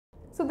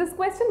So this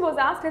question was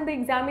asked in the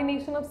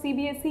examination of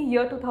CBSE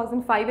year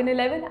 2005 and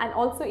 11 and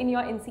also in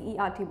your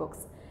NCERT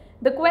books.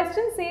 The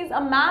question says a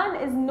man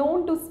is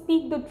known to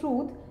speak the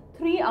truth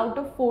 3 out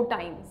of 4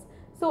 times.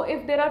 So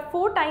if there are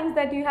 4 times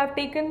that you have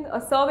taken a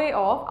survey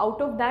of,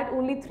 out of that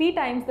only 3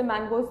 times the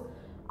man was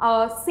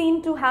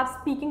seen to have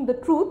speaking the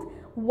truth.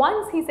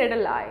 Once he said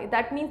a lie,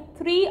 that means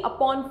 3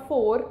 upon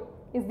 4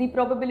 is the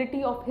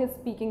probability of his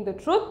speaking the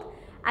truth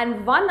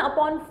and 1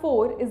 upon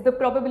 4 is the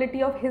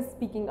probability of his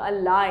speaking a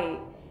lie.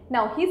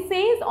 Now he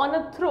says on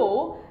a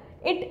throw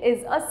it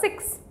is a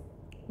 6.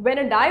 When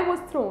a die was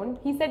thrown,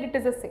 he said it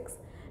is a 6.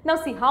 Now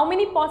see, how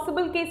many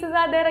possible cases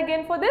are there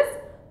again for this?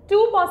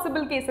 2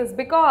 possible cases,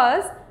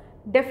 because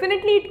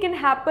definitely it can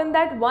happen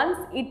that once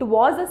it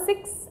was a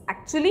 6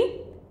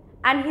 actually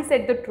and he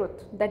said the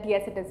truth that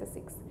yes, it is a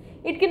 6.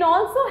 It can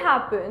also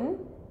happen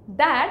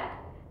that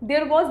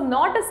there was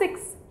not a 6,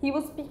 he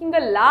was speaking a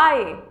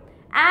lie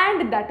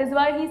and that is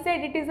why he said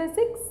it is a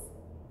 6.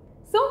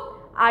 So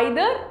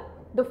either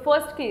the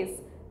first case,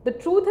 the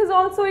truth is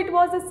also it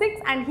was a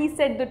 6 and he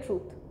said the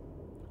truth,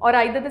 or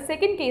either the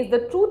second case,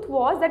 the truth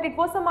was that it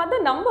was some other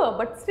number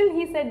but still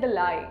he said the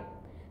lie.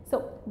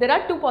 So there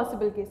are 2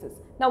 possible cases.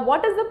 Now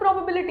what is the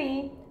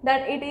probability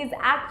that it is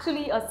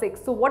actually a 6?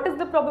 So what is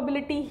the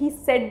probability he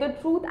said the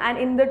truth and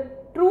in the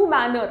true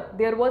manner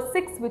there was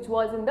 6 which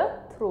was in the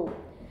throw?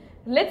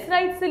 Let's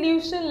write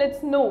solution.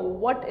 Let's know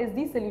what is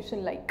the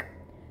solution like.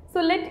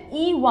 So let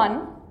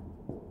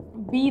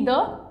E1 be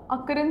the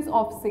occurrence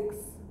of 6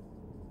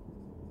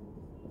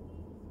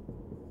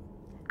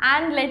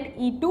 and let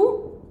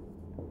E2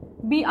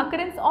 be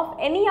occurrence of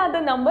any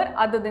other number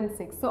other than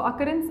 6. So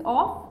occurrence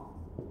of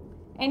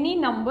any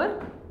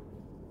number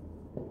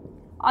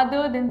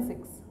other than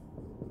 6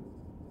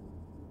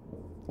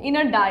 in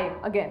a die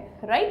again,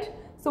 right?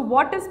 So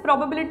what is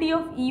probability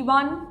of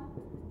E1?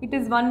 It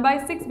is 1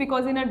 by 6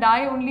 because in a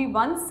die only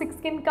one 6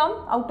 can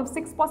come out of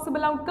 6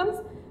 possible outcomes.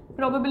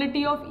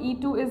 Probability of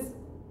E2 is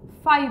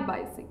 5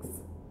 by 6.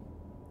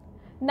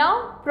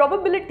 Now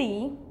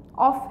probability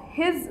of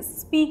his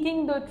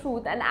speaking the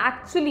truth, and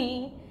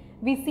actually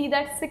we see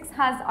that 6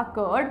 has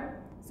occurred.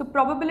 So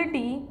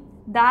probability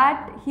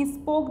that he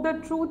spoke the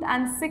truth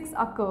and 6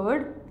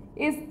 occurred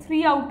is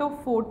 3 out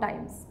of 4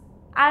 times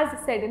as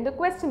said in the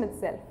question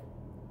itself.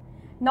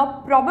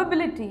 Now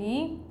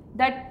probability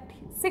that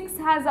 6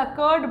 has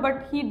occurred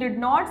but he did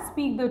not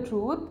speak the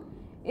truth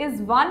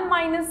is 1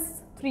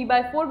 minus 3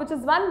 by 4, which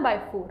is 1 by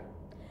 4.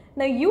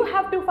 Now you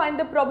have to find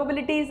the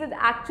probabilities that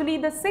actually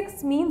the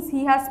 6 means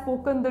he has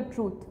spoken the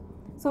truth.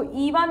 So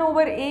E1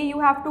 over A you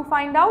have to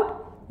find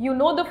out. You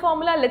know the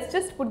formula, let's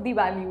just put the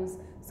values.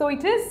 So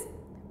it is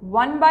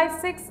 1 by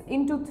 6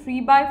 into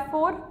 3 by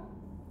 4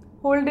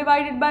 whole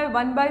divided by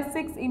 1 by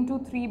 6 into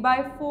 3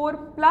 by 4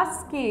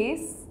 plus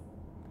case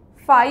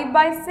 5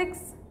 by 6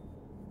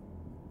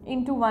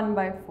 into 1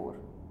 by 4.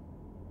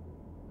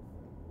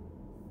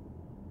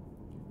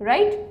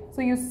 Right?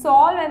 So you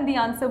solve and the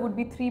answer would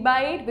be 3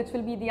 by 8, which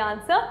will be the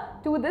answer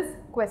to this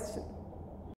question.